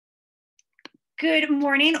Good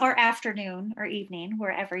morning or afternoon or evening,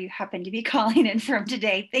 wherever you happen to be calling in from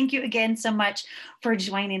today. Thank you again so much for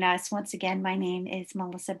joining us. Once again, my name is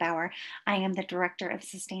Melissa Bauer. I am the Director of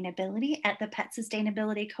Sustainability at the Pet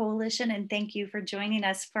Sustainability Coalition, and thank you for joining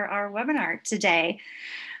us for our webinar today.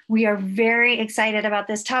 We are very excited about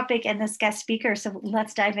this topic and this guest speaker, so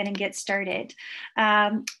let's dive in and get started.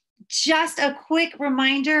 Just a quick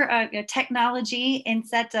reminder of technology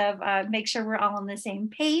instead of make sure we're all on the same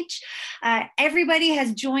page. Everybody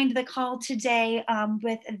has joined the call today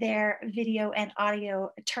with their video and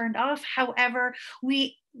audio turned off. However,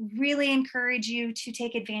 we really encourage you to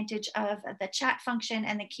take advantage of the chat function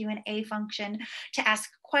and the Q&A function to ask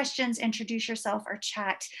questions, introduce yourself, or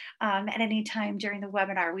chat at any time during the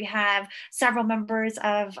webinar. We have several members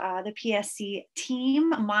of the PSC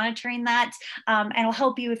team monitoring that, and it'll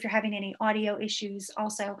help you if you're having any audio issues.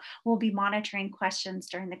 Also, we'll be monitoring questions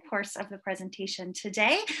during the course of the presentation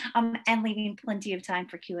today and leaving plenty of time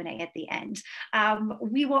for Q&A at the end.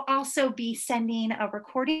 We will also be sending a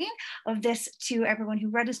recording of this to everyone who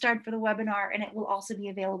registered for the webinar, and it will also be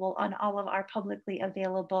available on all of our publicly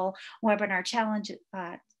available webinar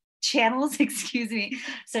channels,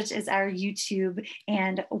 such as our YouTube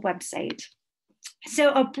and website.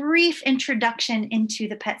 So a brief introduction into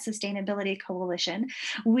the Pet Sustainability Coalition.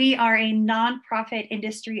 We are a nonprofit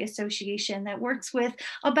industry association that works with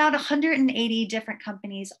about 180 different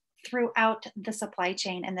companies throughout the supply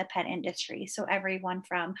chain and the pet industry. So everyone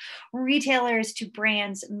from retailers to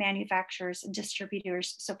brands, manufacturers,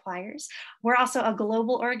 distributors, suppliers. We're also a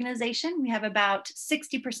global organization. We have about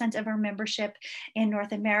 60% of our membership in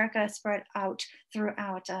North America spread out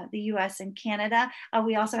throughout the US and Canada.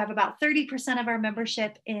 We also have about 30% of our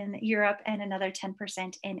membership in Europe and another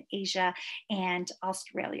 10% in Asia and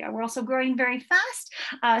Australia. We're also growing very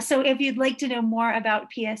fast. So if you'd like to know more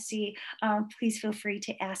about PSC, please feel free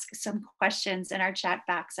to ask some questions in our chat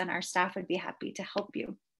box and our staff would be happy to help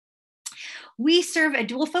you. We serve a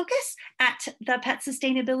dual focus at the Pet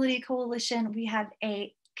Sustainability Coalition. We have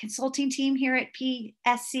a consulting team here at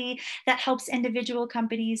PSC that helps individual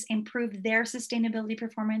companies improve their sustainability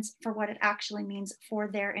performance for what it actually means for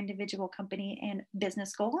their individual company and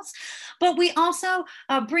business goals. But we also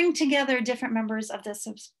bring together different members of the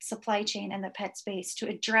supply chain and the pet space to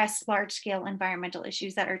address large-scale environmental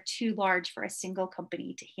issues that are too large for a single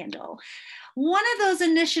company to handle. One of those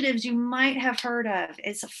initiatives you might have heard of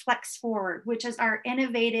is Flex Forward, which is our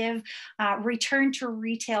innovative return to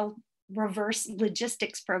retail reverse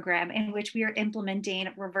logistics program in which we are implementing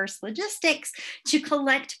reverse logistics to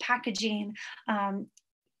collect packaging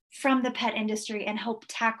from the pet industry and help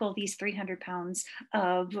tackle these 300 pounds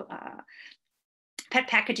of pet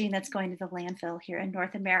packaging that's going to the landfill here in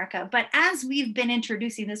North America. But as we've been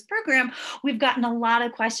introducing this program, we've gotten a lot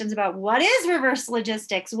of questions about what is reverse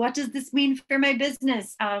logistics? What does this mean for my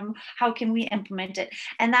business? How can we implement it?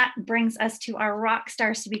 And that brings us to our rock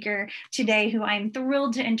star speaker today, who I'm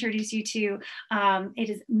thrilled to introduce you to. It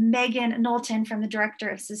is Meagan Knowlton from the Director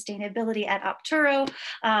of Sustainability at Opturo.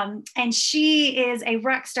 And she is a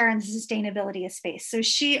rock star in the sustainability space. So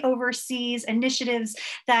she oversees initiatives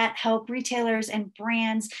that help retailers and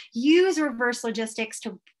brands use reverse logistics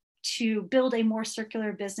to build a more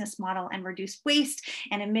circular business model and reduce waste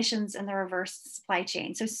and emissions in the reverse supply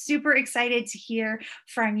chain. So super excited to hear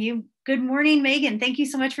from you. Good morning, Meagan. Thank you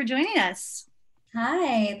so much for joining us.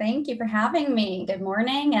 Hi, thank you for having me. Good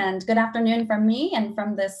morning and good afternoon from me and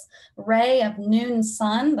from this ray of noon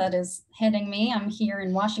sun that is hitting me. I'm here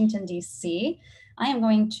in Washington, D.C. I am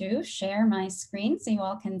going to share my screen so you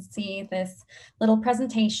all can see this little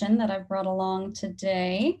presentation that I've brought along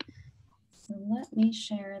today. So let me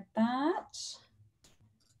share that.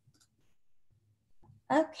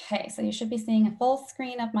 Okay, so you should be seeing a full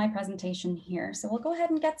screen of my presentation here. So we'll go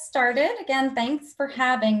ahead and get started. Again, thanks for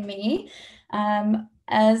having me.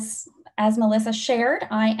 As Melissa shared,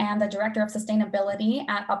 I am the Director of Sustainability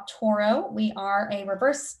at Opturo. We are a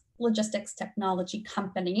reverse logistics technology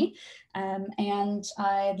company. And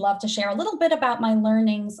I'd love to share a little bit about my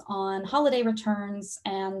learnings on holiday returns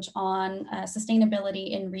and on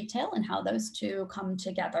sustainability in retail and how those two come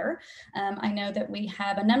together. I know that we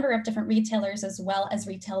have a number of different retailers as well as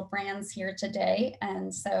retail brands here today.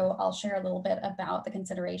 And so I'll share a little bit about the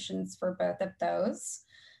considerations for both of those.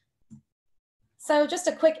 So just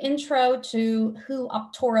a quick intro to who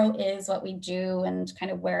Optoro is, what we do, and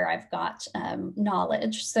kind of where I've got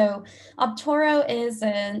knowledge. So Optoro is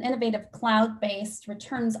an innovative cloud-based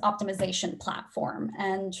returns optimization platform,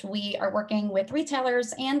 and we are working with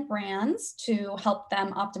retailers and brands to help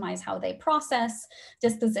them optimize how they process,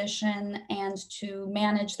 disposition, and to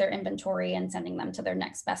manage their inventory and sending them to their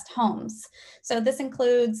next best homes. So this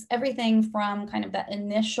includes everything from kind of that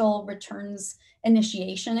initial returns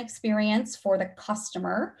initiation experience for the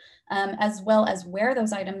customer, as well as where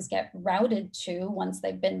those items get routed to once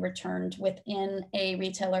they've been returned within a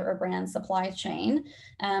retailer or brand supply chain.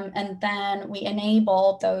 And then we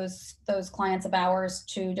enable those clients of ours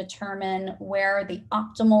to determine where the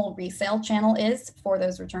optimal resale channel is for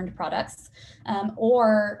those returned products,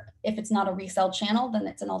 or if it's not a resale channel, then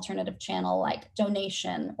it's an alternative channel like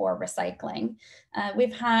donation or recycling.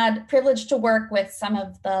 We've had privilege to work with some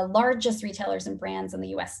of the largest retailers and brands in the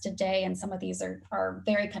US today, and some of these are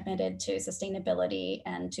very committed to sustainability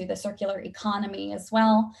and to the circular economy as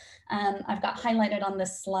well. I've got highlighted on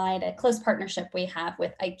this slide a close partnership we have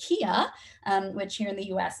with IKEA, which here in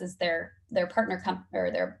the US is their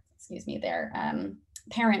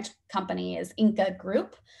parent company is Inca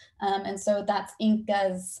Group. And so that's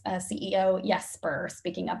Inca's CEO, Jesper,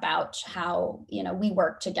 speaking about how, we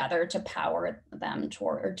work together to power them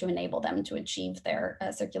or to enable them to achieve their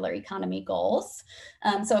circular economy goals.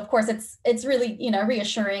 So of course, it's really,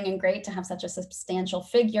 reassuring and great to have such a substantial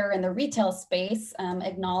figure in the retail space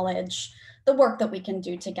acknowledge the work that we can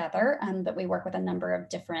do together, and that we work with a number of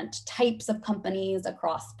different types of companies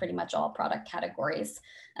across pretty much all product categories.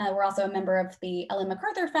 We're also a member of the Ellen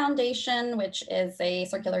MacArthur Foundation, which is a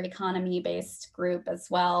circular economy-based group as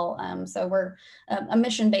well. So we're a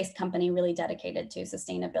mission-based company really dedicated to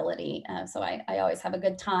sustainability. So I always have a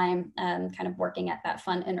good time kind of working at that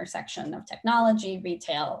fun intersection of technology,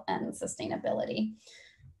 retail, and sustainability.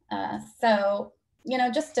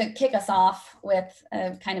 Just to kick us off with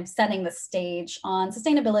kind of setting the stage on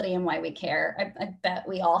sustainability and why we care, I bet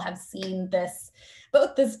we all have seen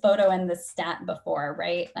both this photo and this stat before,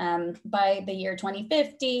 right? By the year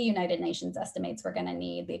 2050, United Nations estimates we're going to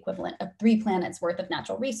need the equivalent of 3 planets worth of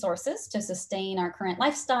natural resources to sustain our current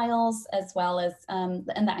lifestyles, as well as, and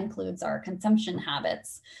that includes our consumption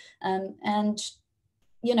habits. As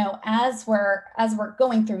we're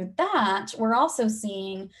going through that, we're also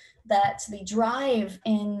seeing that the drive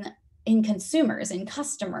in consumers, in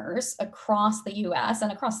customers across the US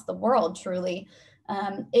and across the world truly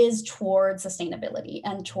is towards sustainability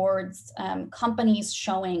and towards companies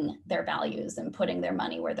showing their values and putting their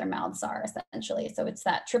money where their mouths are, essentially. So it's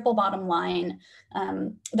that triple bottom line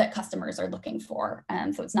that customers are looking for.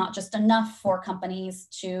 So it's not just enough for companies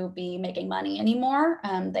to be making money anymore.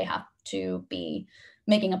 They have to be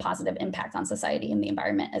making a positive impact on society and the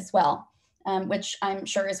environment as well. Which I'm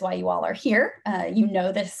sure is why you all are here. You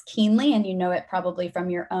know this keenly, and you know it probably from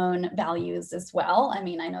your own values as well. I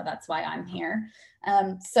mean, I know that's why I'm here.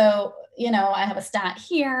 I have a stat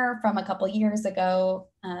here from a couple years ago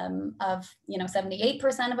of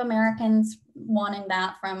 78% of Americans wanting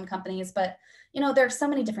that from companies, but there's so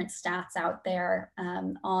many different stats out there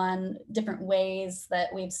on different ways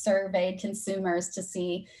that we've surveyed consumers to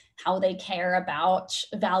see how they care about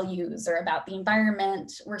values or about the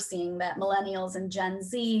environment. We're seeing that millennials and Gen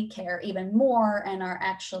Z care even more and are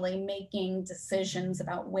actually making decisions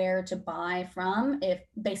about where to buy from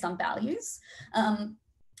based on values,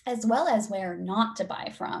 as well as where not to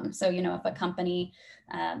buy from. So, if a company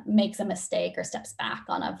makes a mistake or steps back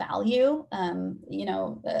on a value,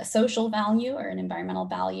 a social value or an environmental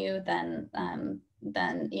value, then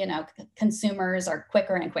consumers are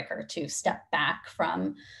quicker and quicker to step back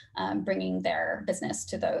from bringing their business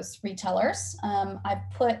to those retailers. I've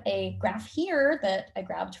put a graph here that I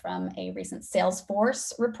grabbed from a recent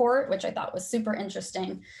Salesforce report, which I thought was super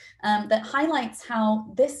interesting, that highlights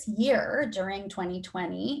how this year during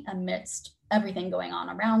 2020, amidst everything going on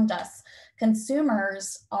around us,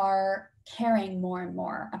 consumers are caring more and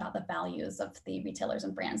more about the values of the retailers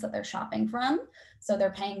and brands that they're shopping from. So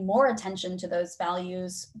they're paying more attention to those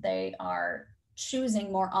values. They are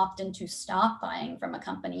choosing more often to stop buying from a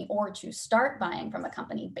company or to start buying from a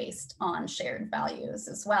company based on shared values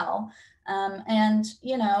as well.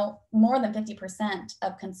 More than 50%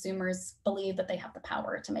 of consumers believe that they have the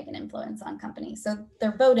power to make an influence on companies. So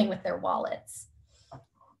they're voting with their wallets.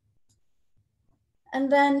 And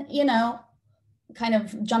then, kind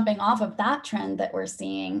of jumping off of that trend that we're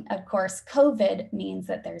seeing, of course, COVID means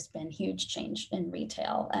that there's been huge change in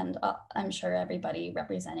retail. And I'm sure everybody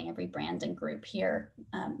representing every brand and group here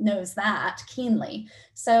knows that keenly.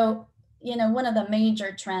 So, one of the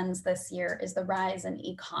major trends this year is the rise in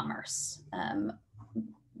e-commerce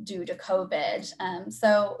due to COVID.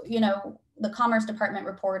 So, the Commerce Department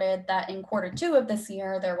reported that in Q2 of this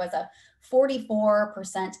year, there was a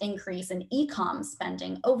 44% increase in e-com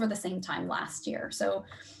spending over the same time last year. So,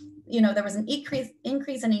 there was an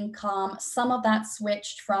increase in e-com. Some of that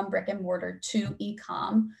switched from brick and mortar to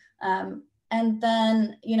e-com. And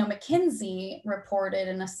then, McKinsey reported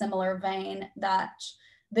in a similar vein that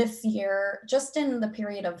this year, just in the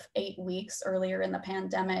period of 8 weeks earlier in the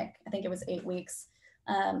pandemic, I think it was 8 weeks,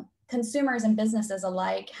 consumers and businesses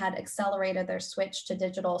alike had accelerated their switch to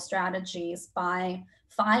digital strategies by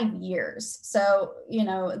 5 years. So,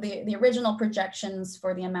 the original projections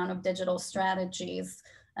for the amount of digital strategies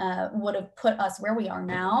would have put us where we are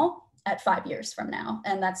now at 5 years from now.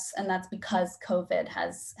 And that's because COVID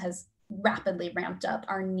has rapidly ramped up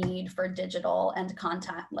our need for digital and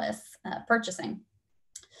contactless purchasing.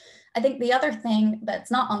 I think the other thing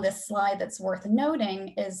that's not on this slide that's worth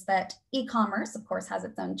noting is that e-commerce, of course, has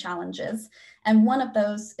its own challenges. And one of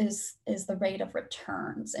those is the rate of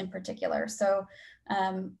returns in particular. So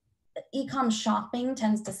e-com shopping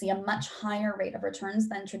tends to see a much higher rate of returns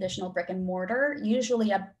than traditional brick and mortar,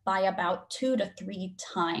 usually by about 2 to 3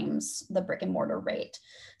 times the brick and mortar rate.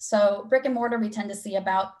 So brick and mortar, we tend to see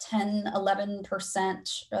about 10,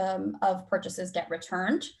 11% of purchases get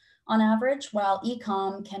returned on average, while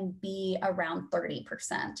e-com can be around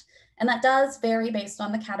 30%. And that does vary based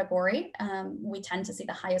on the category. We tend to see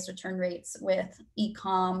the highest return rates with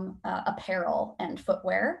e-com, apparel, and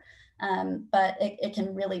footwear. But it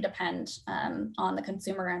can really depend on the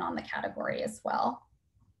consumer and on the category as well.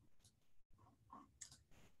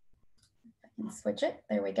 I can switch it,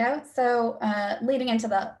 there we go. So leading into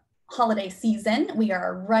the holiday season, we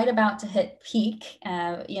are right about to hit peak.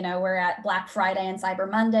 We're at Black Friday and Cyber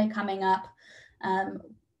Monday coming up.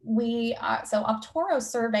 So Optoro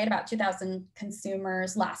surveyed about 2,000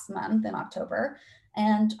 consumers last month in October,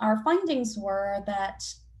 and our findings were that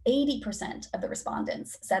 80% of the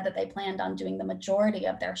respondents said that they planned on doing the majority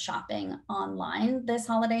of their shopping online this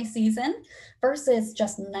holiday season versus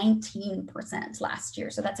just 19% last year.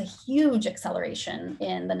 So that's a huge acceleration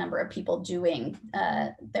in the number of people doing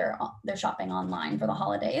their shopping online for the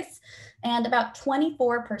holidays. And about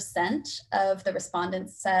 24% of the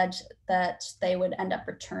respondents said that they would end up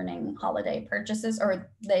returning holiday purchases,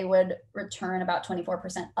 or they would return about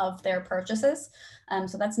 24% of their purchases.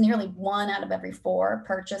 So that's nearly 1 out of every 4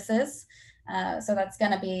 purchases. So that's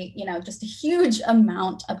going to be, just a huge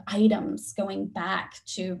amount of items going back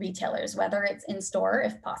to retailers, whether it's in store,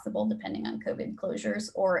 if possible, depending on COVID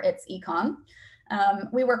closures, or it's e-com.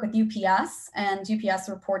 We work with UPS, and UPS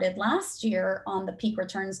reported last year on the peak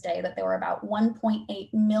returns day that there were about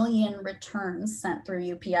 1.8 million returns sent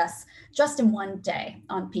through UPS just in one day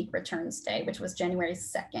on peak returns day, which was January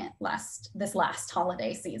 2nd, this last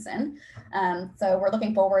holiday season. So we're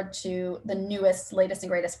looking forward to the latest and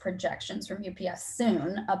greatest projections from UPS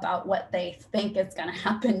soon about what they think is going to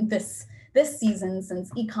happen this season,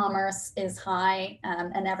 since e-commerce is high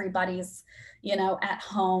and everybody's at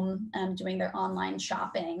home doing their online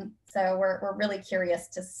shopping. So we're really curious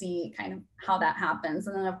to see kind of how that happens.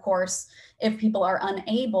 And then, of course, if people are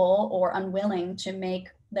unable or unwilling to make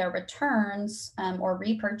their returns or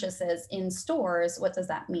repurchases in stores, what does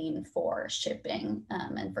that mean for shipping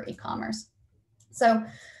and for e-commerce? So,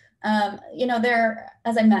 as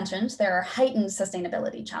I mentioned, there are heightened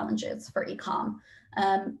sustainability challenges for e-com.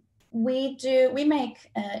 We make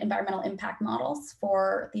environmental impact models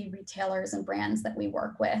for the retailers and brands that we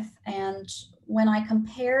work with. And when I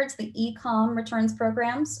compared the e-com returns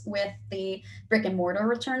programs with the brick and mortar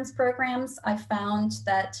returns programs, I found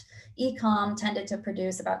that e-com tended to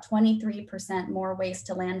produce about 23% more waste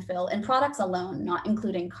to landfill in products alone, not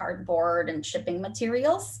including cardboard and shipping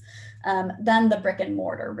materials, than the brick and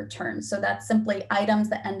mortar returns. So that's simply items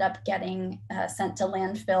that end up getting sent to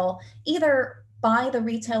landfill, either by the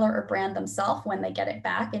retailer or brand themselves when they get it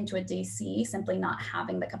back into a DC, simply not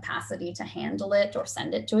having the capacity to handle it or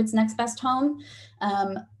send it to its next best home,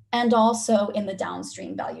 and also in the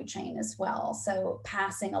downstream value chain as well. So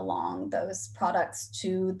passing along those products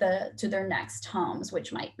to their next homes,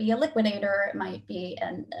 which might be a liquidator, it might be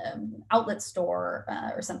an outlet store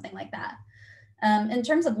or something like that. In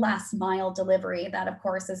terms of last mile delivery, that of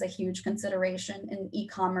course is a huge consideration in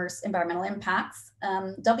e-commerce environmental impacts.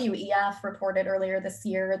 WEF reported earlier this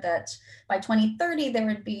year that by 2030, there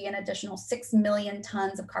would be an additional 6 million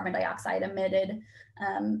tons of carbon dioxide emitted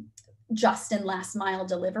just in last mile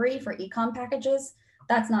delivery for e-com packages.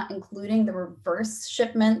 That's not including the reverse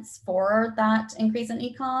shipments for that increase in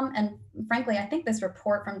e-com. And frankly, I think this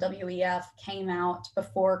report from WEF came out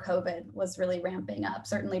before COVID was really ramping up,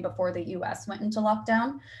 certainly before the US went into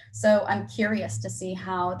lockdown. So I'm curious to see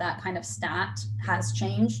how that kind of stat has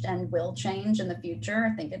changed and will change in the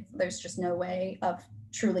future. I think there's just no way of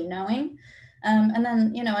truly knowing. And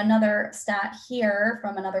then, another stat here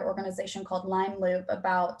from another organization called Lime Loop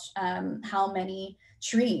about how many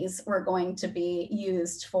trees were going to be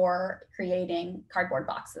used for creating cardboard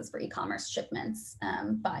boxes for e-commerce shipments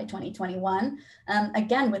by 2021.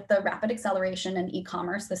 Again, with the rapid acceleration in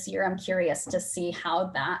e-commerce this year, I'm curious to see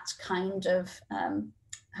how that kind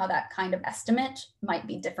of estimate might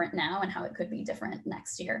be different now and how it could be different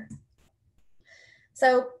next year.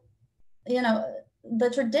 So,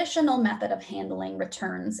 the traditional method of handling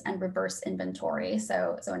returns and reverse inventory,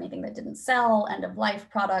 so anything that didn't sell, end of life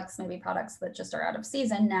products, maybe products that just are out of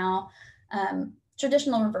season now,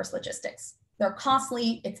 traditional reverse logistics. They're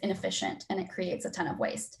costly, it's inefficient, and it creates a ton of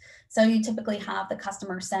waste. So you typically have the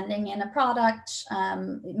customer sending in a product,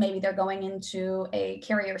 maybe they're going into a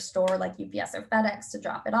carrier store like UPS or FedEx to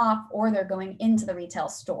drop it off, or they're going into the retail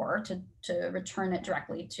store to return it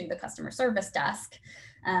directly to the customer service desk.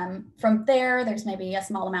 From there, there's maybe a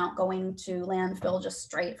small amount going to landfill just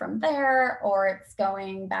straight from there, or it's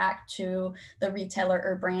going back to the retailer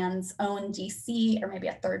or brand's own DC, or maybe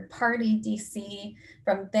a third-party DC.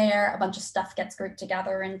 From there, a bunch of stuff gets grouped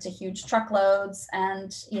together into huge truckloads,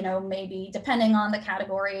 and maybe depending on the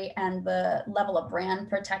category and the level of brand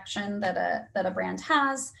protection that a brand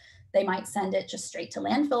has, they might send it just straight to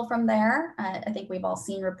landfill from there. I think we've all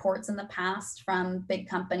seen reports in the past from big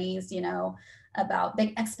companies, about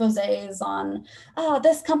big exposés on,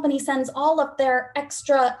 this company sends all of their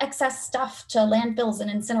excess stuff to landfills and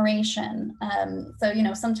incineration.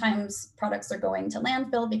 So, sometimes products are going to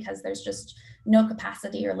landfill because there's just no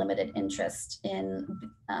capacity or limited interest in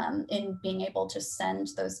being able to send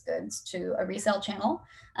those goods to a resale channel,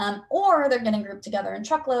 or they're getting grouped together in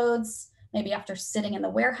truckloads, maybe after sitting in the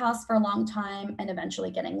warehouse for a long time and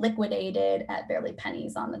eventually getting liquidated at barely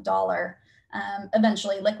pennies on the dollar.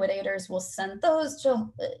 Eventually liquidators will send those to,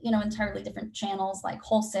 entirely different channels like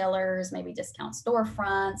wholesalers, maybe discount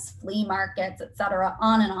storefronts, flea markets, et cetera,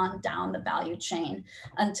 on and on down the value chain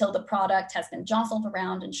until the product has been jostled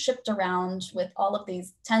around and shipped around with all of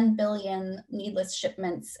these 10 billion needless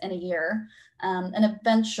shipments in a year. And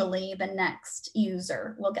eventually the next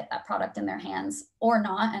user will get that product in their hands or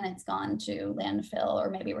not, and it's gone to landfill or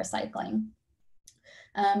maybe recycling.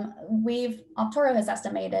 Optoro has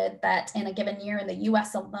estimated that in a given year in the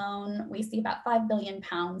US alone, we see about 5 billion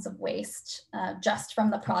pounds of waste just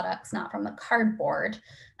from the products, not from the cardboard,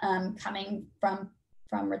 coming from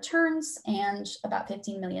returns, and about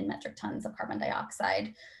 15 million metric tons of carbon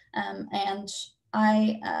dioxide. And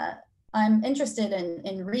I'm interested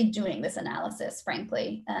in redoing this analysis,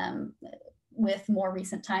 frankly, with more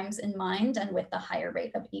recent times in mind and with the higher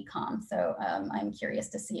rate of e-com. So I'm curious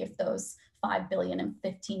to see if those 5 billion and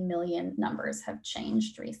 15 million numbers have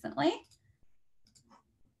changed recently.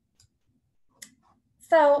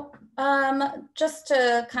 So just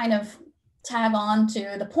to kind of tag on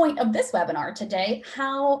to the point of this webinar today,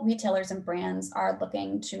 how retailers and brands are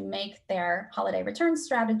looking to make their holiday return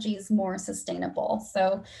strategies more sustainable.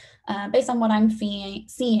 So based on what I'm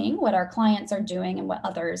seeing, what our clients are doing and what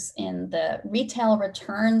others in the retail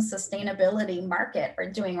return sustainability market are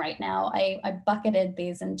doing right now, I bucketed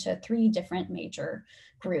these into 3 different major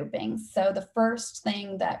groupings. So the first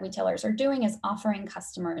thing that retailers are doing is offering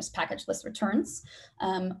customers packageless returns,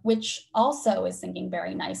 which also is syncing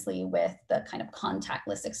very nicely with the kind of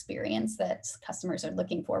contactless experience that customers are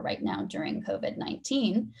looking for right now during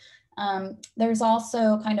COVID-19. There's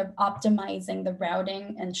also kind of optimizing the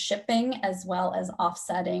routing and shipping, as well as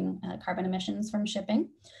offsetting carbon emissions from shipping.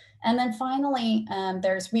 And then finally,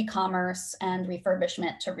 there's re-commerce and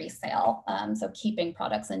refurbishment to resale, so keeping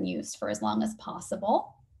products in use for as long as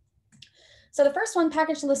possible. So the first one,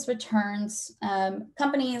 packageless returns,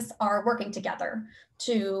 companies are working together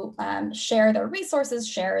to share their resources,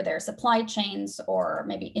 share their supply chains, or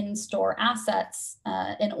maybe in-store assets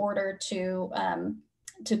in order to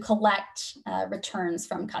collect returns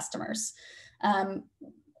from customers.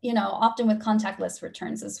 Often with contactless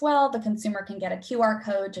returns as well, the consumer can get a QR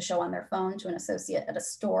code to show on their phone to an associate at a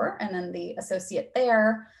store, and then the associate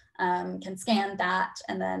there can scan that,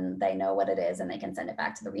 and then they know what it is and they can send it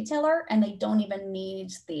back to the retailer, and they don't even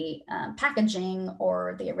need the packaging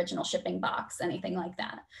or the original shipping box, anything like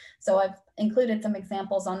that. So I've included some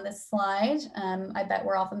examples on this slide. I bet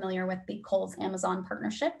we're all familiar with the Kohl's Amazon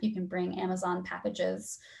partnership. You can bring Amazon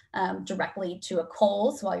packages directly to a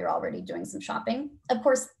Kohl's while you're already doing some shopping. Of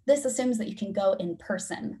course, this assumes that you can go in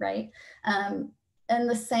person, right? And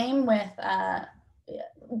the same with,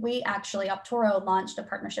 we actually, Optoro launched a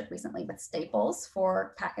partnership recently with Staples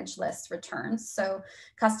for package-less returns. So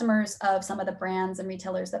customers of some of the brands and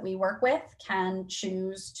retailers that we work with can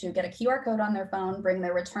choose to get a QR code on their phone, bring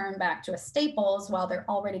their return back to a Staples while they're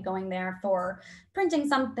already going there for printing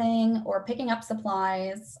something or picking up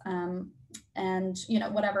supplies, and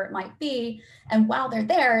whatever it might be. And while they're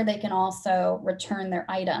there, they can also return their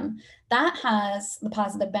item. That has the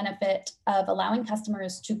positive benefit of allowing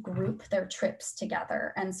customers to group their trips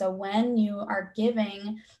together. And so when you are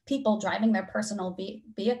giving people driving their personal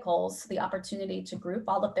vehicles the opportunity to group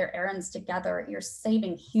all of their errands together, you're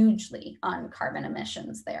saving hugely on carbon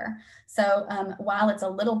emissions there. So while it's a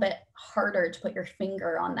little bit harder to put your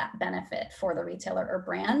finger on that benefit for the retailer or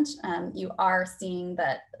brand, you are seeing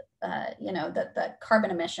that that the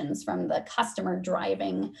carbon emissions from the customer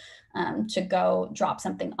driving to go drop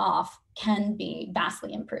something off can be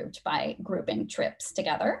vastly improved by grouping trips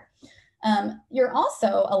together. You're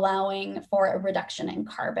also allowing for a reduction in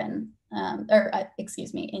carbon,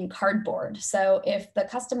 in cardboard. So if the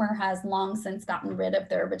customer has long since gotten rid of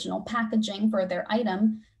their original packaging for their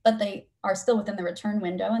item, but they are still within the return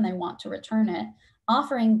window and they want to return it,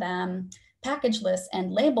 offering them packageless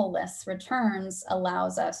and label-less returns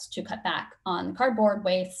allows us to cut back on cardboard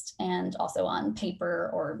waste and also on paper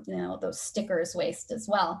or those stickers waste as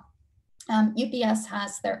well. UPS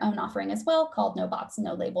has their own offering as well called No Box,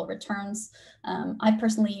 No Label returns. I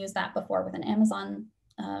personally used that before with an Amazon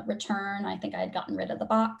return. I think I had gotten rid of the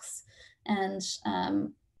box, and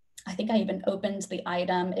I think I even opened the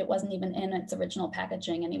item. It wasn't even in its original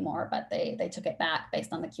packaging anymore, but they took it back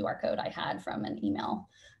based on the QR code I had from an email.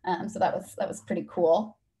 So that was pretty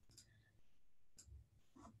cool.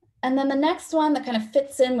 And then the next one that kind of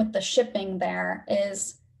fits in with the shipping there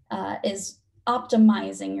is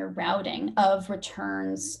optimizing your routing of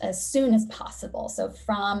returns as soon as possible. So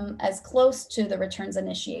from as close to the returns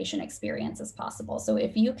initiation experience as possible. So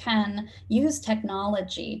if you can use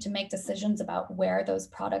technology to make decisions about where those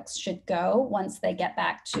products should go once they get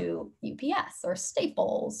back to UPS or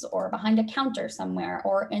Staples or behind a counter somewhere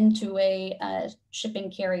or into a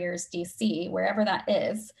shipping carrier's DC, wherever that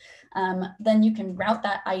is, then you can route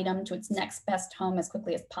that item to its next best home as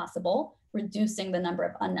quickly as possible, reducing the number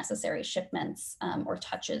of unnecessary shipments or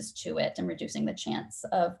touches to it and reducing the chance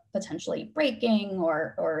of potentially breaking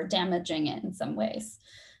or damaging it in some ways.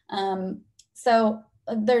 So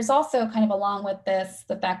there's also kind of along with this,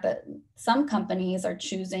 the fact that some companies are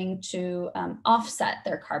choosing to offset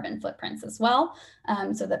their carbon footprints as well,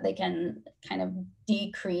 so that they can kind of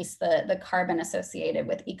decrease the carbon associated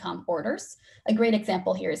with e-com orders. A great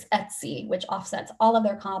example here is Etsy, which offsets all of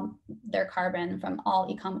their carbon from all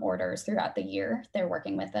e-com orders throughout the year. They're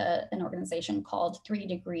working with an organization called 3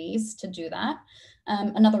 Degrees to do that.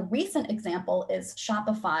 Another recent example is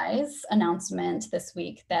Shopify's announcement this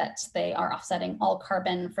week that they are offsetting all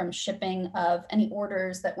carbon from shipping of any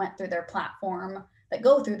orders that went through their platform, that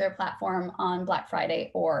go through their platform on Black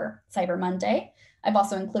Friday or Cyber Monday. I've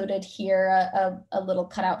also included here a little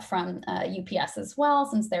cutout from UPS as well,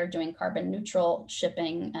 since they're doing carbon neutral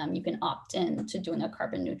shipping. You can opt in to doing a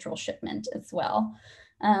carbon neutral shipment as well.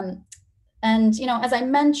 And as I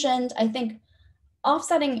mentioned, I think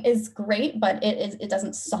offsetting is great, but it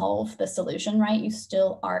doesn't solve the solution, right? You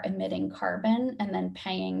still are emitting carbon and then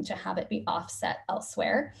paying to have it be offset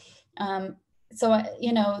elsewhere. So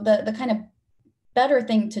the kind of better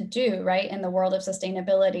thing to do, right, in the world of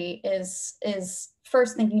sustainability is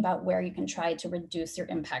first thinking about where you can try to reduce your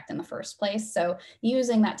impact in the first place. So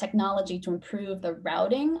using that technology to improve the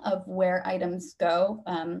routing of where items go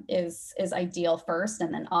is ideal first,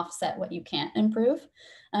 and then offset what you can't improve.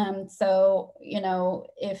 So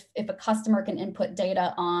if a customer can input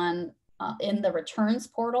data on in the returns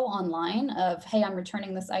portal online of, hey, I'm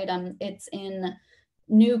returning this item, it's in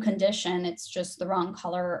new condition, it's just the wrong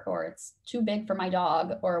color, or it's too big for my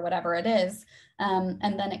dog, or whatever it is, and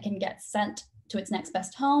then it can get sent to its next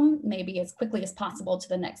best home, maybe as quickly as possible to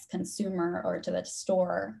the next consumer or to the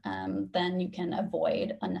store, then you can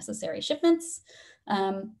avoid unnecessary shipments.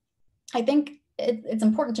 I think it's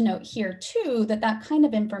important to note here too that kind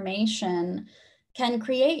of information can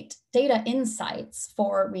create data insights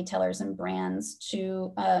for retailers and brands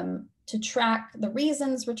to track the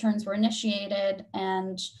reasons returns were initiated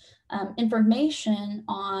and information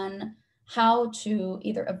on how to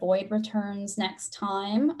either avoid returns next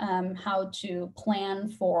time, how to plan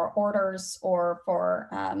for orders or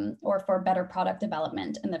for better product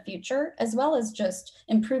development in the future, as well as just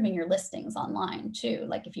improving your listings online too.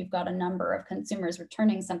 Like if you've got a number of consumers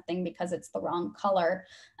returning something because it's the wrong color,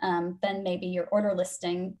 then maybe your order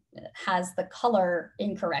listing has the color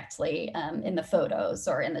incorrectly in the photos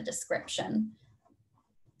or in the description.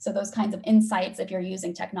 So those kinds of insights, if you're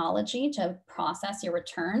using technology to process your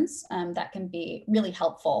returns, that can be really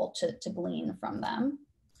helpful to glean from them.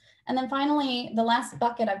 And then finally, the last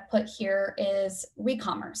bucket I've put here is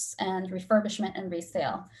re-commerce and refurbishment and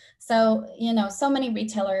resale. So, so many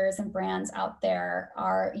retailers and brands out there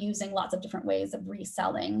are using lots of different ways of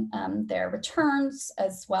reselling their returns,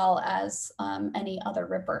 as well as any other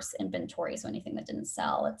reverse inventory, so anything that didn't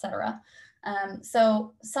sell, et cetera.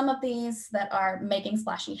 So some of these that are making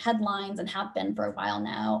splashy headlines and have been for a while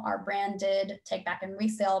now are branded take back and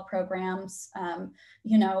resale programs.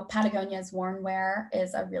 Patagonia's worn wear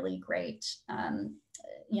is a really great,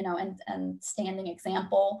 and standing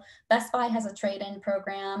example. Best Buy has a trade-in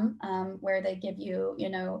program where they give you,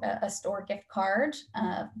 a store gift card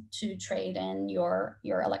to trade in your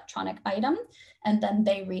electronic item, and then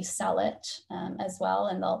they resell it as well,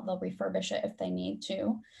 and they'll refurbish it if they need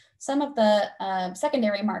to. Some of the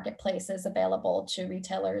secondary marketplaces available to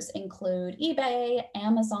retailers include eBay,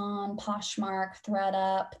 Amazon, Poshmark,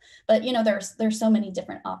 ThreadUp, but there's so many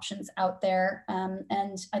different options out there,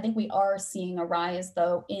 and I think we are seeing a rise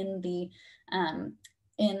though in the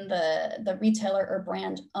retailer or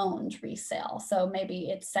brand owned resale. So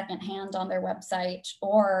maybe it's secondhand on their website,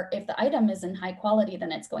 or if the item is in high quality,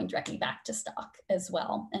 then it's going directly back to stock as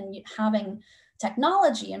well. And having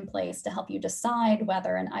technology in place to help you decide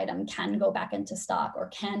whether an item can go back into stock or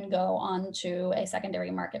can go onto a secondary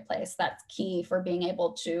marketplace, that's key for being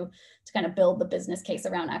able to kind of build the business case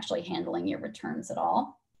around actually handling your returns at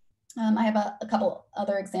all. I have a couple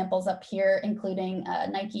other examples up here, including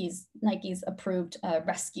Nike's approved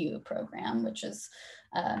rescue program, which is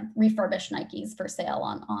refurbished Nikes for sale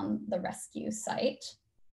on the rescue site.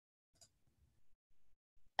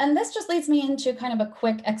 And this just leads me into kind of a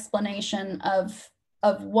quick explanation of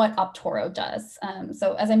what Optoro does.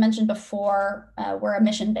 So as I mentioned before, we're a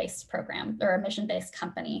mission-based program or a mission-based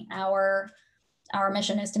company. Our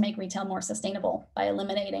mission is to make retail more sustainable by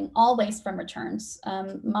eliminating all waste from returns.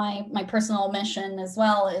 My personal mission as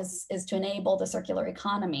well is to enable the circular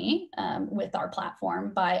economy with our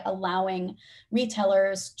platform by allowing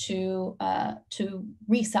retailers to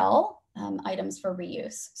resell items for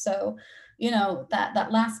reuse. So that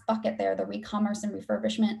last bucket there, the re-commerce and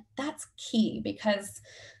refurbishment, that's key because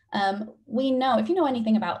we know, if you know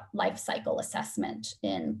anything about life cycle assessment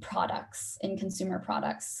in products, in consumer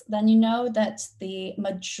products, then you know that the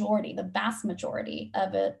vast majority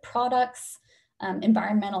of a product's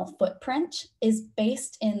environmental footprint is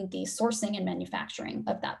based in the sourcing and manufacturing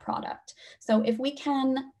of that product. So if we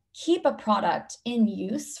can keep a product in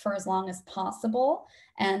use for as long as possible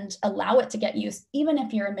and allow it to get used, even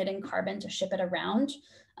if you're emitting carbon to ship it around,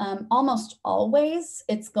 almost always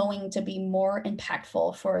it's going to be more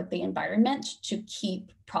impactful for the environment to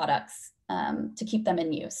keep products, to keep them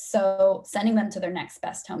in use. So sending them to their next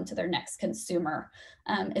best home, to their next consumer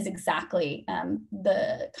is exactly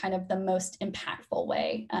the most impactful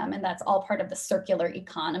way. And that's all part of the circular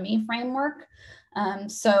economy framework.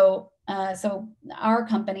 So our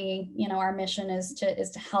company, our mission is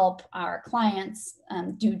to help our clients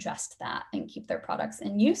do just that and keep their products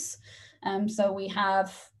in use. So we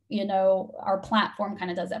have, our platform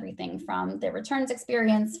kind of does everything from the returns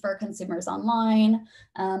experience for consumers online,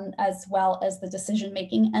 as well as the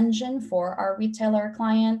decision-making engine for our retailer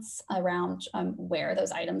clients around where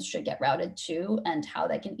those items should get routed to and how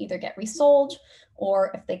they can either get resold,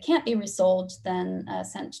 or if they can't be resold, then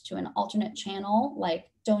sent to an alternate channel like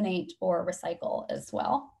donate or recycle as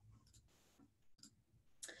well.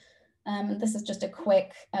 This is just a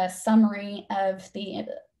quick summary of the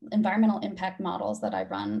environmental impact models that I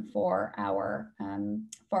run for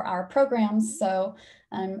our programs. So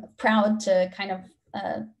I'm proud to kind of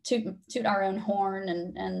toot our own horn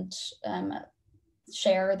and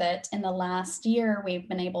share that in the last year, we've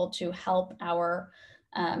been able to help our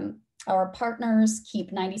partners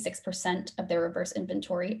keep 96% of their reverse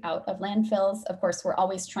inventory out of landfills. Of course, we're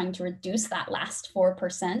always trying to reduce that last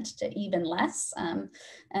 4% to even less.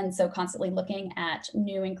 And so constantly looking at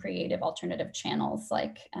new and creative alternative channels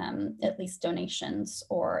like at least donations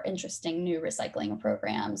or interesting new recycling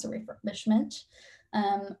programs or refurbishment.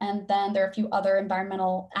 And then there are a few other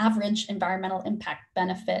average environmental impact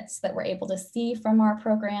benefits that we're able to see from our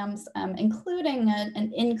programs, including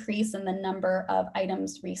an increase in the number of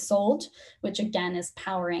items resold, which again is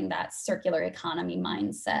powering that circular economy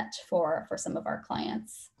mindset for some of our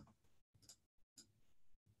clients.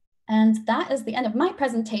 And that is the end of my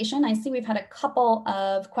presentation. I see we've had a couple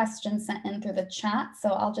of questions sent in through the chat,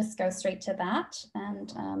 so I'll just go straight to that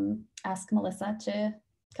and ask Melissa to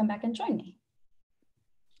come back and join me.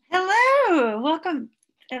 Hello, welcome,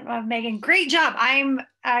 Megan. Great job.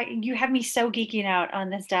 You have me so geeking out on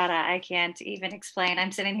this data. I can't even explain.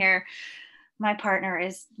 I'm sitting here. My partner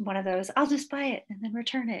is one of those, I'll just buy it and then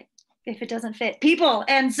return it if it doesn't fit people.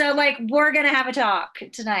 And so like, we're going to have a talk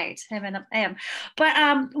tonight, him and him.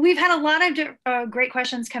 But we've had a lot of great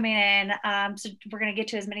questions coming in. So we're going to get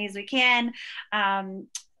to as many as we can.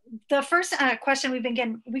 The first question we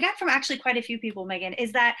got from actually quite a few people, Megan,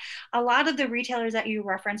 is that a lot of the retailers that you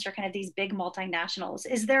referenced are kind of these big multinationals.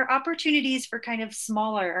 Is there opportunities for kind of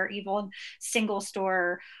smaller or even single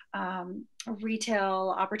store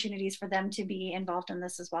retail opportunities for them to be involved in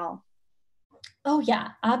this as well? Oh yeah,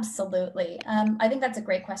 absolutely. I think that's a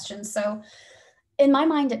great question. So in my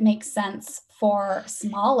mind, it makes sense for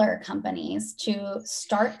smaller companies to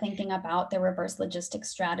start thinking about their reverse logistics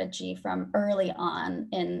strategy from early on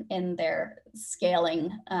in their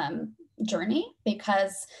scaling journey,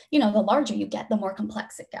 because the larger you get, the more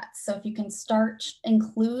complex it gets. So if you can start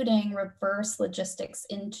including reverse logistics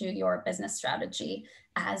into your business strategy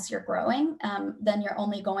as you're growing, then you're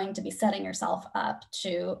only going to be setting yourself up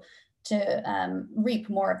to reap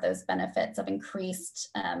more of those benefits of increased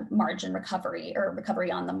margin recovery or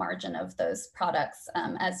recovery on the margin of those products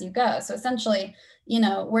as you go. So essentially,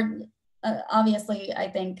 we're obviously, I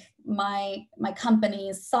think my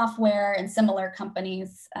company's software and similar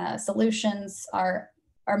companies' solutions are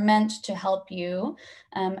meant to help you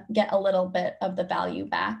get a little bit of the value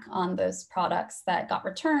back on those products that got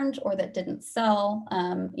returned or that didn't sell,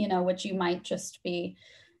 which you might just be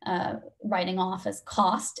writing off as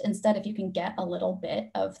cost. Instead, if you can get a little bit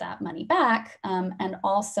of that money back and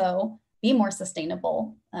also be more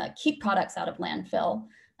sustainable, keep products out of landfill,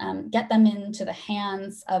 get them into the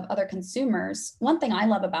hands of other consumers. One thing I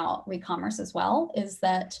love about re-commerce as well is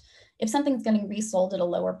that if something's getting resold at a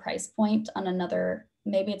lower price point on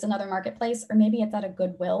maybe it's another marketplace, or maybe it's at a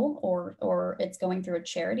Goodwill, or it's going through a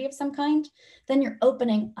charity of some kind, then you're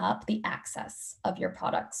opening up the access of your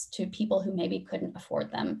products to people who maybe couldn't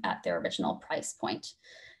afford them at their original price point.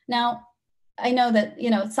 Now, I know that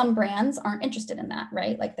some brands aren't interested in that,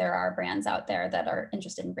 right? Like there are brands out there that are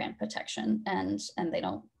interested in brand protection, and they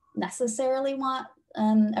don't necessarily want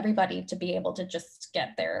everybody to be able to just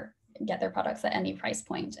get their products at any price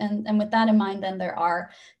point. And with that in mind, then there are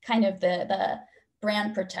kind of the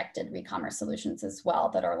brand protected re-commerce solutions as well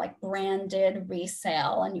that are like branded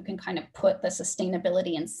resale, and you can kind of put the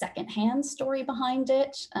sustainability and secondhand story behind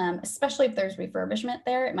it, especially if there's refurbishment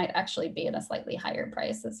there. It might actually be at a slightly higher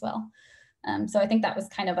price as well. So I think that was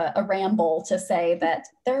kind of a ramble to say that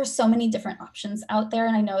there are so many different options out there,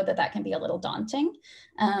 and I know that can be a little daunting,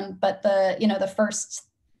 but the first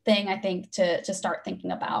thing I think to start thinking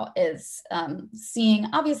about is seeing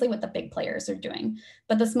obviously what the big players are doing,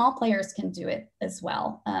 but the small players can do it as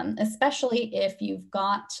well, especially if you've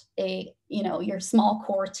got your small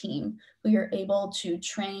core team who you're able to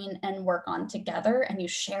train and work on together, and you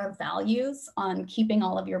share values on keeping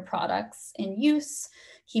all of your products in use,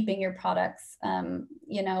 keeping your products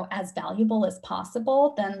as valuable as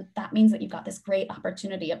possible. Then that means that you've got this great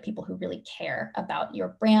opportunity of people who really care about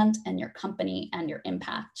your brand and your company and your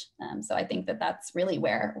impact. So I think that's really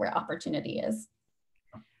where opportunity is.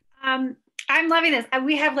 I'm loving this.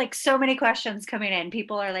 We have like so many questions coming in.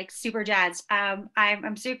 People are like super jazzed.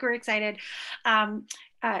 I'm super excited.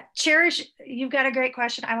 Cherish, you've got a great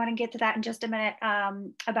question. I want to get to that in just a minute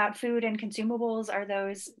about food and consumables.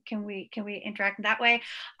 Can we interact in that way?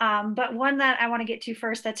 But one that I want to get to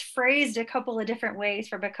first, that's phrased a couple of different ways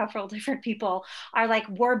from a couple of different people, are like,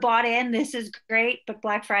 we're bought in, this is great, but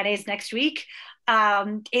Black Friday is next week.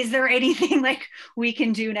 Is there anything like we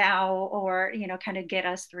can do now, or kind of get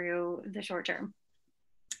us through the short term?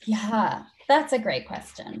 Yeah, that's a great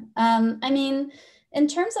question. I mean, in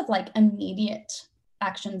terms of like immediate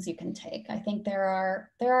actions you can take, I think there are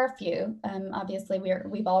a few. Obviously, we're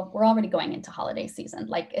already going into holiday season.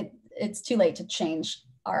 Like it's too late to change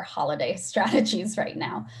our holiday strategies right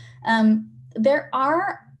now. There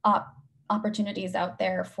are opportunities out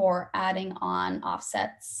there for adding on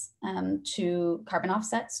offsets to carbon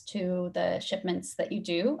offsets to the shipments that you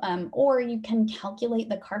do, or you can calculate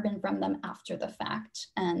the carbon from them after the fact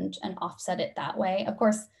and offset it that way. Of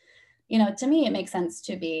course, to me, it makes sense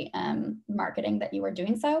to be marketing that you are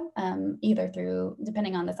doing so, either through,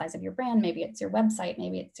 depending on the size of your brand, maybe it's your website,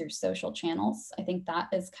 maybe it's your social channels. I think that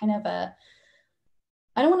is kind of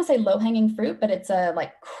I don't want to say low-hanging fruit, but it's a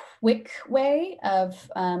like quick way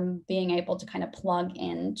of being able to kind of plug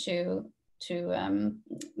into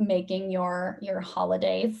making your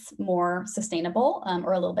holidays more sustainable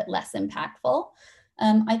or a little bit less impactful.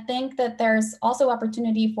 I think that there's also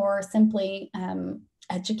opportunity for simply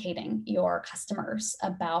educating your customers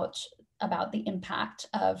about the impact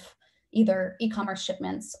of either e-commerce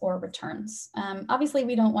shipments or returns. Obviously,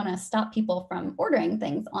 we don't want to stop people from ordering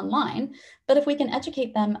things online, but if we can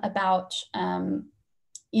educate them about,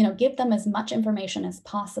 give them as much information as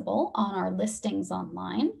possible on our listings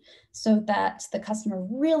online so that the customer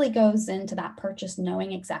really goes into that purchase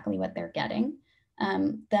knowing exactly what they're getting,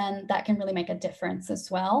 then that can really make a difference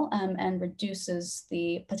as well, and reduces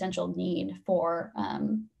the potential need for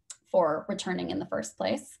returning in the first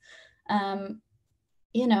place.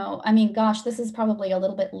 Gosh, this is probably a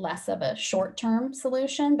little bit less of a short-term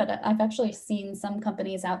solution, but I've actually seen some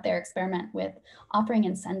companies out there experiment with offering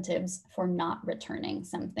incentives for not returning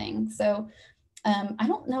something. So I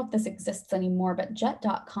don't know if this exists anymore, but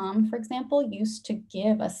jet.com, for example, used to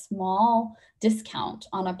give a small discount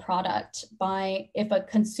on a product if a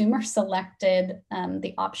consumer selected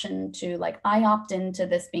the option to I opt into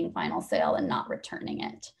this being final sale and not returning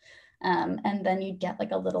it. And then you'd get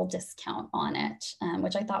like a little discount on it,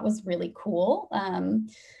 which I thought was really cool. And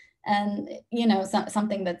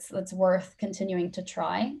something that's worth continuing to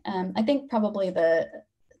try. I think probably the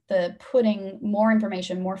putting more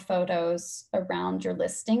information, more photos around your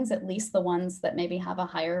listings, at least the ones that maybe have a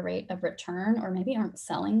higher rate of return or maybe aren't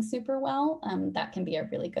selling super well, that can be a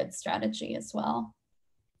really good strategy as well.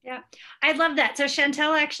 Yeah, I love that. So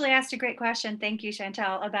Chantel actually asked a great question. Thank you,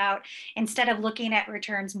 Chantel, about instead of looking at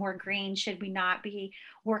returns more green, should we not be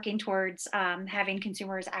working towards having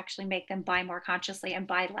consumers actually make them buy more consciously and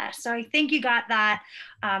buy less? So I think you got that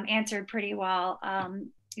answered pretty well.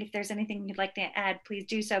 If there's anything you'd like to add, please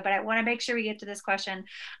do so. But I want to make sure we get to this question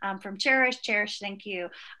from Cherish. Cherish, thank you.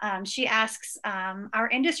 She asks, our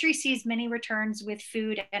industry sees many returns with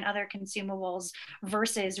food and other consumables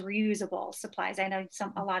versus reusable supplies. I know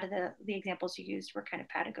a lot of the examples you used were kind of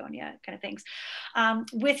Patagonia kind of things.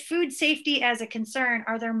 With food safety as a concern,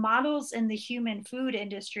 are there models in the human food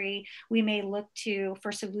industry we may look to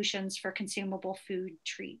for solutions for consumable food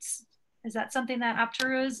treats? Is that something that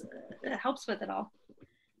Opturo's helps with at all?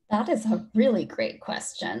 That is a really great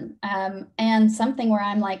question. And something where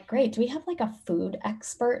I'm like, great, do we have like a food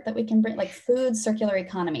expert that we can bring, like food circular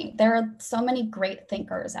economy? There are so many great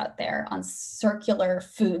thinkers out there on circular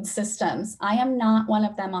food systems. I am not one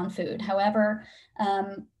of them on food. However,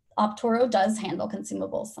 Optoro does handle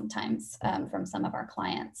consumables sometimes from some of our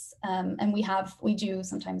clients. And we do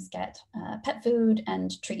sometimes get pet food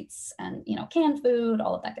and treats and, canned food,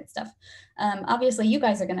 all of that good stuff. Obviously, you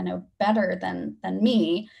guys are going to know better than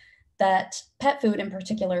me that pet food, in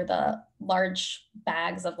particular, the large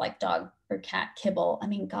bags of like dog or cat kibble, I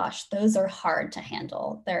mean, gosh, those are hard to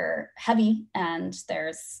handle. They're heavy, and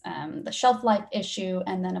there's the shelf life issue.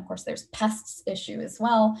 And then of course there's pests issue as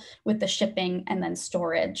well with the shipping and then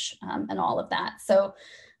storage and all of that. So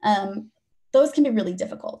those can be really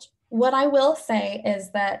difficult. What I will say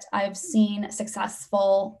is that I've seen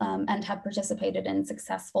successful and have participated in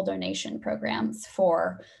successful donation programs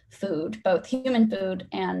for food, both human food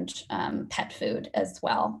and pet food as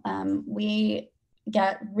well. We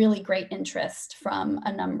get really great interest from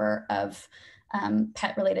a number of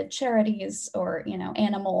pet-related charities or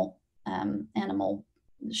animal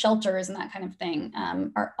shelters and that kind of thing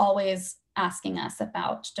are always asking us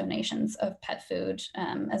about donations of pet food,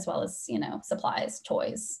 as well as, supplies,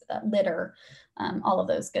 toys, litter, all of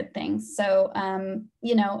those good things. So,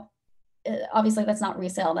 obviously that's not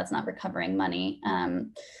resale, that's not recovering money.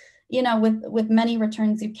 With many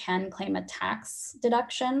returns, you can claim a tax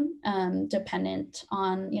deduction, dependent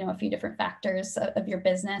on, a few different factors of your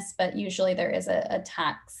business, but usually there is a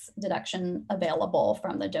tax deduction available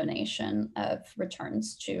from the donation of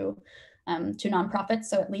returns to nonprofits.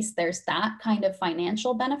 So at least there's that kind of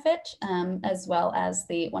financial benefit, as well as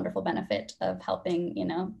the wonderful benefit of helping,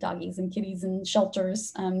 doggies and kitties and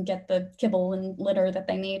shelters get the kibble and litter that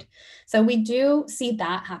they need. So we do see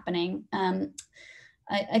that happening.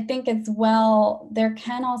 I think as well, there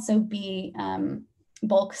can also be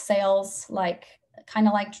bulk sales, like kind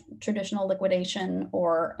of like traditional liquidation,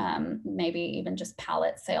 or maybe even just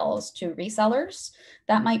pallet sales to resellers.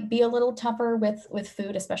 That might be a little tougher with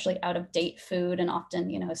food, especially out of date food. And often,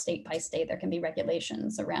 you know, state by state, there can be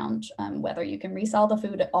regulations around whether you can resell the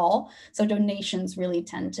food at all. So donations really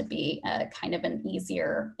tend to be kind of an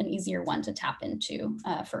easier one to tap into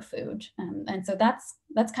for food. And so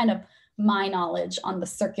that's kind of my knowledge on the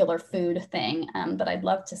circular food thing. But I'd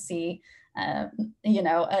love to see you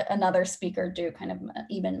know, another speaker do kind of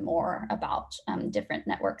even more about different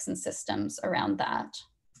networks and systems around that.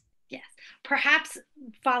 Yes, perhaps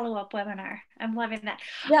follow-up webinar. I'm loving that.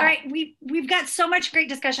 Yeah. All right, we've got so much great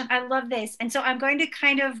discussion. I love this. And so I'm going to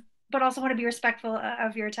kind of, but also want to be respectful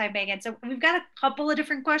of your time, Meagan. So we've got a couple of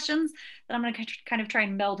different questions that I'm going to kind of try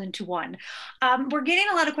and meld into one. We're getting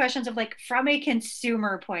a lot of questions of like, from a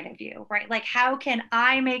consumer point of view, right? Like, how can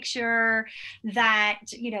I make sure that,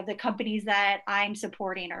 you know, the companies that I'm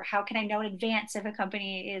supporting, or how can I know in advance if a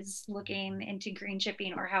company is looking into green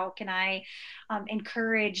shipping, or how can I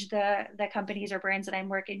encourage the companies or brands that I'm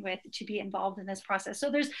working with to be involved in this process? So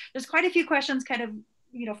there's quite a few questions kind of,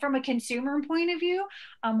 you know, from a consumer point of view,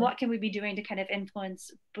 what can we be doing to kind of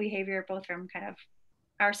influence behavior, both from kind of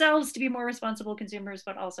ourselves to be more responsible consumers,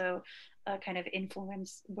 but also kind of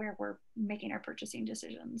influence where we're making our purchasing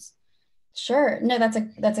decisions? Sure. No,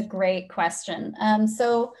 that's a great question.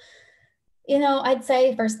 So, you know, I'd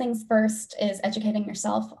say first things first is educating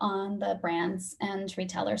yourself on the brands and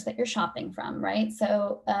retailers that you're shopping from, right?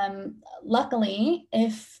 So luckily,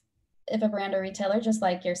 if a brand or retailer, just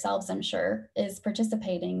like yourselves, I'm sure, is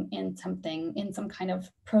participating in something, in some kind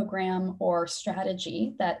of program or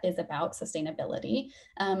strategy that is about sustainability,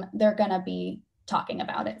 they're going to be talking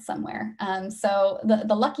about it somewhere. So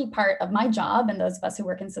the lucky part of my job, and those of us who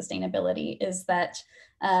work in sustainability, is that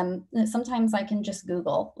sometimes I can just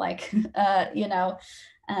Google, like, you know,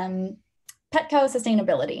 Petco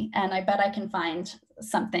sustainability, and I bet I can find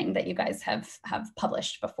something that you guys have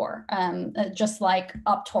published before, just like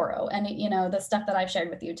Optoro, and you know, the stuff that I've shared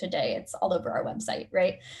with you today, it's all over our website,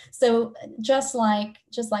 right? So just like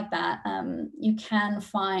that, you can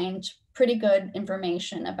find pretty good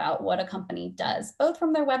information about what a company does, both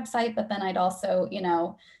from their website, but then I'd also, you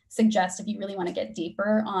know, suggest, if you really want to get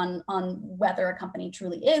deeper on whether a company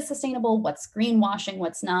truly is sustainable, what's greenwashing,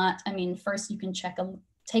 what's not. I mean, first you can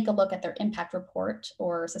take a look at their impact report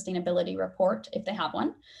or sustainability report if they have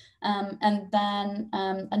one. And then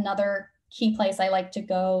another key place I like to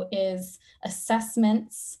go is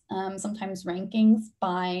assessments, sometimes rankings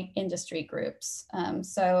by industry groups.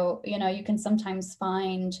 So, you know, you can sometimes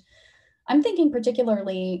find, I'm thinking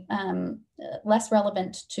particularly less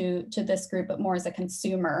relevant to this group, but more as a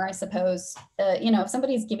consumer, I suppose. You know, if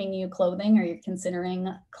somebody's giving you clothing, or you're considering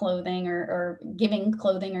clothing or giving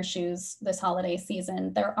clothing or shoes this holiday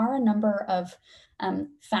season, there are a number of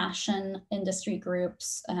fashion industry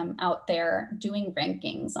groups out there doing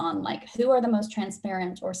rankings on like who are the most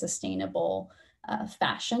transparent or sustainable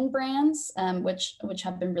fashion brands, which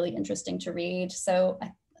have been really interesting to read. So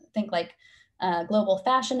I think like Global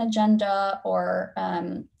Fashion Agenda, or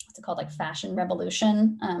what's it called, like Fashion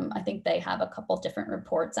Revolution. I think they have a couple different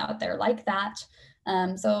reports out there like that.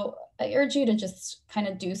 So I urge you to just kind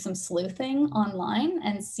of do some sleuthing online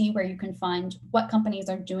and see where you can find what companies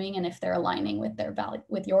are doing and if they're aligning with their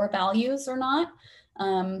with your values or not.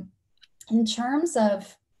 In terms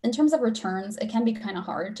of returns, it can be kind of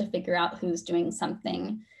hard to figure out who's doing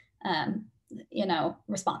something you know,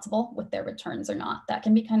 responsible with their returns or not. That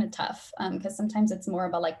can be kind of tough because sometimes it's more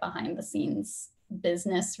of a like behind the scenes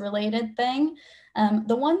business related thing.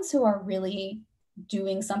 The ones who are really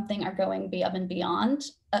doing something are going above and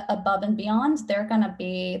beyond. They're going to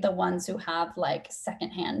be the ones who have like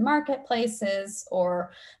secondhand marketplaces,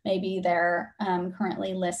 or maybe they're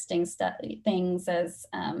currently listing things as,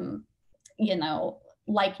 you know,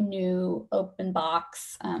 like new, open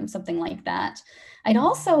box, something like that. I'd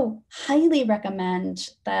also highly recommend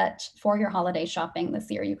that for your holiday shopping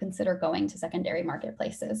this year, you consider going to secondary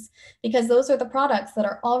marketplaces, because those are the products that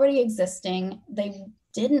are already existing. They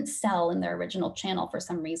didn't sell in their original channel for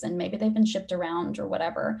some reason. Maybe they've been shipped around or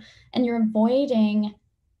whatever, and you're avoiding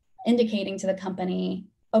indicating to the company,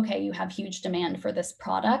 okay, you have huge demand for this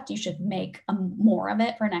product, you should make more of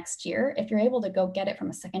it for next year. If you're able to go get it from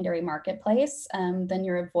a secondary marketplace, then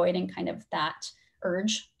you're avoiding kind of that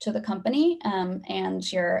urge to the company,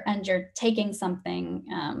 and you're taking something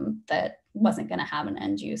that wasn't going to have an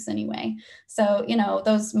end use anyway. So, you know,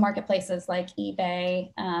 those marketplaces like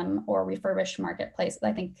eBay or refurbished marketplaces.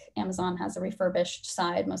 I think Amazon has a refurbished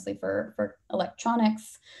side mostly for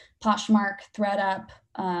electronics. Poshmark, ThreadUp,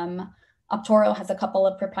 Optoro has a couple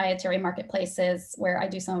of proprietary marketplaces where I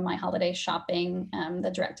do some of my holiday shopping.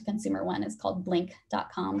 The direct-to-consumer one is called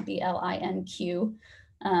blink.com, BLINQ.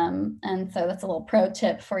 And so that's a little pro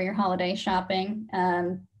tip for your holiday shopping.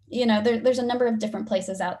 There's a number of different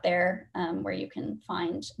places out there where you can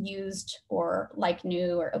find used or like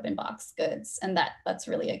new or open box goods. And that's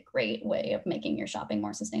really a great way of making your shopping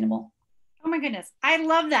more sustainable. Oh my goodness. I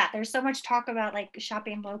love that. There's so much talk about like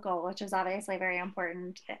shopping local, which is obviously very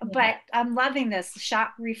important, Yeah. but I'm loving this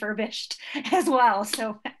shop refurbished as well.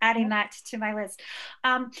 So adding that to my list.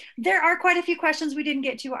 There are quite a few questions we didn't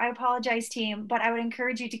get to. I apologize, team, but I would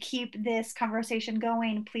encourage you to keep this conversation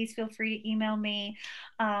going. Please feel free to email me.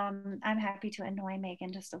 I'm happy to annoy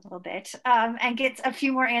Meagan just a little bit and get a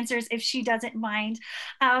few more answers if she doesn't mind.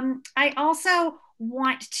 I also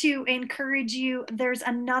want to encourage you. There's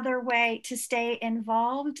another way to stay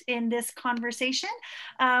involved in this conversation.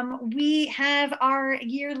 We have our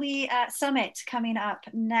yearly summit coming up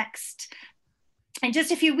next in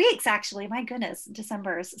just a few weeks, actually. My goodness,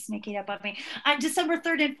 December is sneaking up on me. December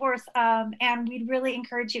 3rd and 4th. And we'd really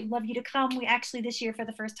encourage you, love you to come. We actually this year for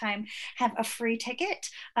the first time have a free ticket.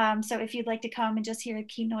 So if you'd like to come and just hear a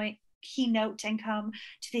keynote and come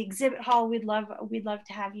to the exhibit hall, we'd love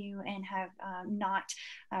to have you and have not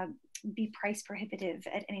be price prohibitive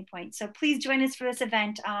at any point. So please join us for this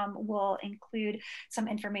event. We'll include some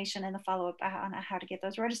information in the follow-up on how to get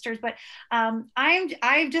those registered. But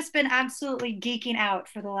I've just been absolutely geeking out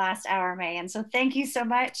for the last hour, May. And so thank you so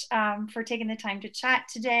much for taking the time to chat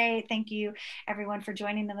today. Thank you everyone for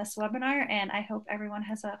joining in this webinar. And I hope everyone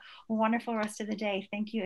has a wonderful rest of the day. Thank you.